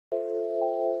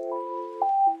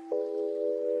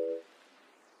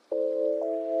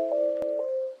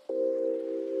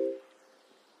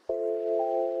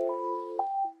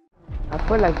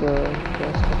put like the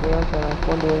surveillance on my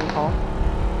phone doing off.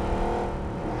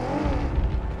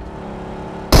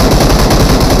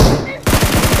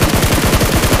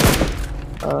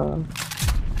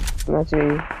 Let's see.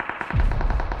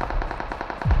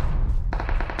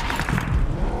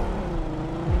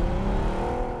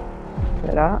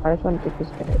 I just want to take this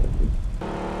guy.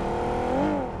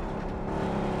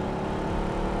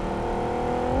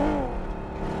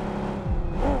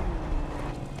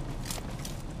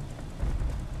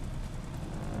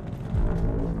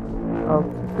 Oh,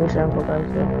 this sample guys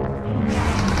there.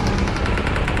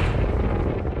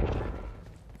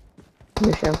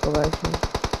 This sample guys here.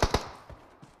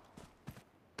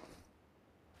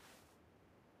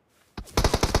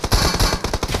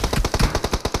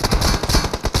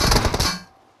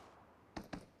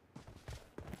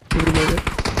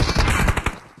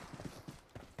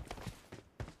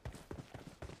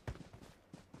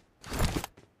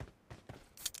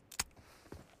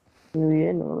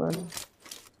 Yeah, no man.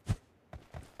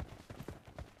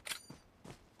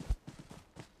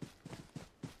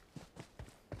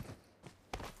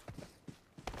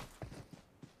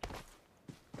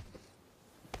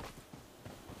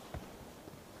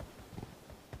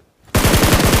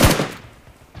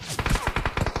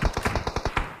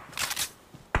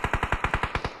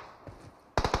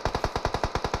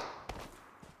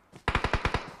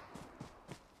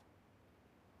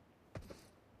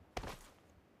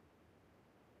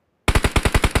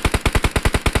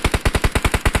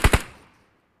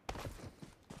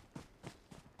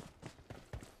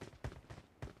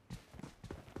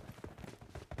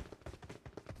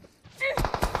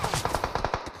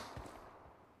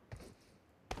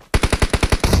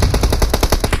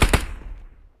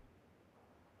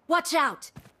 Watch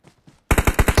out!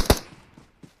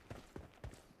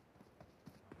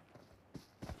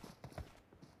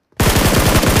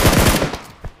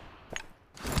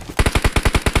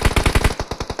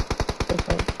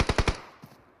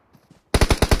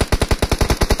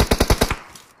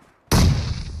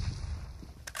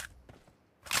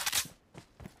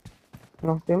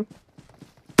 Knocked him.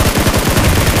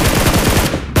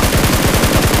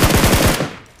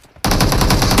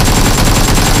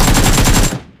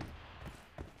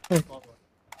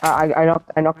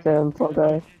 I knocked him for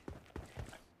the.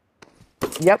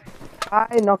 Yep,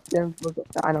 I knocked him for the.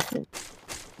 I knocked him.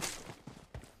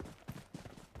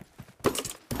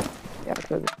 Yeah,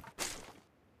 so.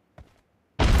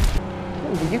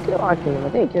 Did you kill or I kill him? I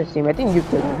think just him. I think you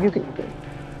killed him. You killed him.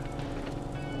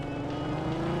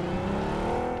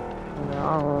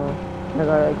 No,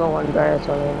 I got one guy that's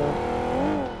all I know.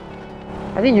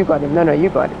 I think you got him. No, you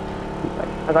got him. You got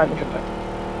him. I got him.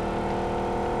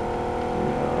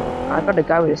 I got the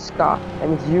guy with a scar. That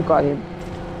means you got him.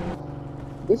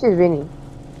 This is Vinny.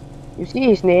 You see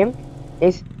his name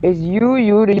is U.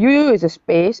 The U is a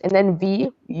space, and then V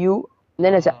U, and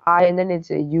then it's an I, and then it's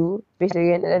a U, space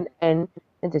again, and then N,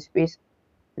 and it's a space,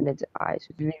 and then it's an I.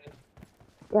 So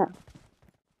yeah.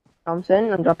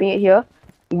 Thompson, I'm dropping it here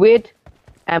with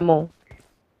ammo.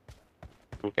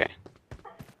 Okay.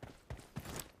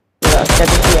 Yeah,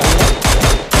 70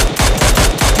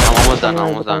 ammo. I'm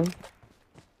almost done.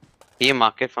 Can you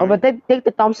mark it for me? But take the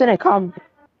Thompson and come.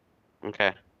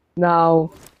 Okay.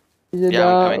 Now. Yeah,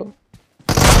 I'm coming.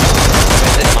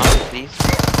 Where's it marked, please?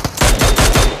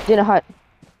 It's in a hut.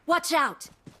 Watch out!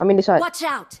 I mean this hut. Watch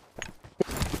out!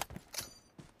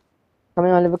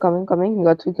 Coming, Oliver, coming. You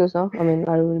got 2 kills now. I mean,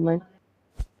 I don't really mind.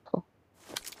 Cool.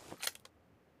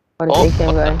 Oh, what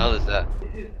the hell is that?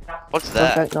 What's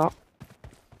that? Perfect, no.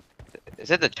 Is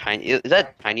that the Chinese? Is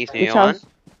that Chinese New Which Year one? house?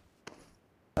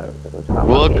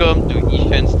 Welcome to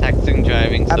Ishan's Taxing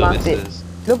Driving Services.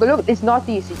 Look, it's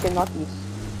northeast. It's in northeast.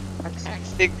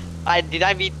 Taxing? Did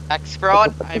I mean tax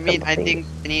fraud? I mean taxi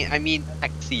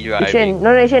driving.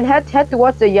 Ishan, head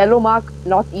towards the yellow mark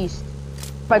northeast.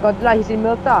 If I got that, he's in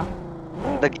Milta.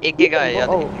 The AK guy, yeah,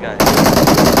 the AK guy.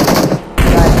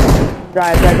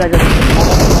 Drive.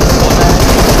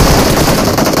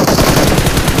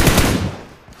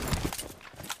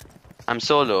 I'm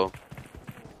solo.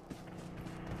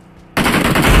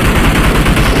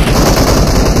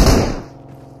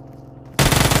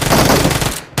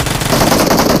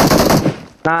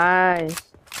 Nice.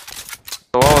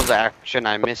 So what was the action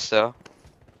I missed, sir?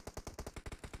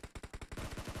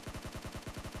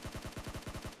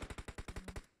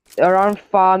 Around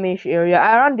farmish area,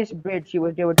 around this bridge, they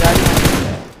were driving.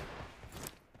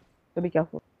 So be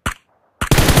careful. Yeah,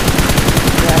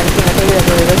 I think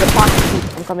there's a park.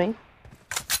 I'm coming.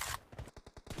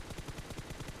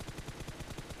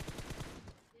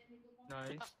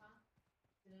 Nice.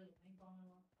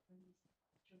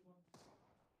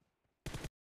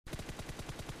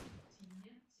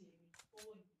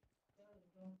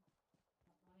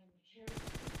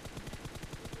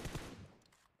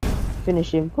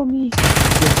 Finish him for me.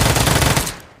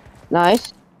 Yes.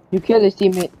 Nice. You killed his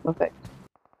teammate. Perfect.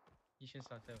 You should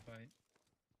start a fight.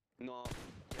 No,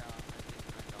 yeah, I think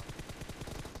kind of.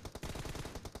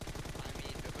 I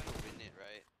mean, we're gonna win it,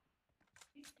 right?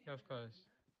 Yeah, of course.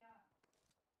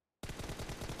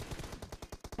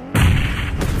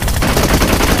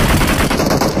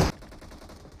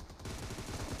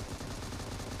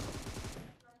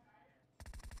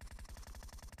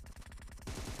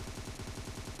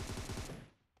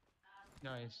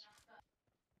 Nice.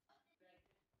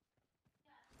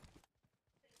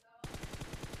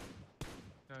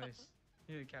 Nice.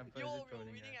 You camper is Yo, a we're trolling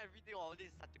winning guy. everything. Oh, this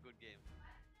is such a good game.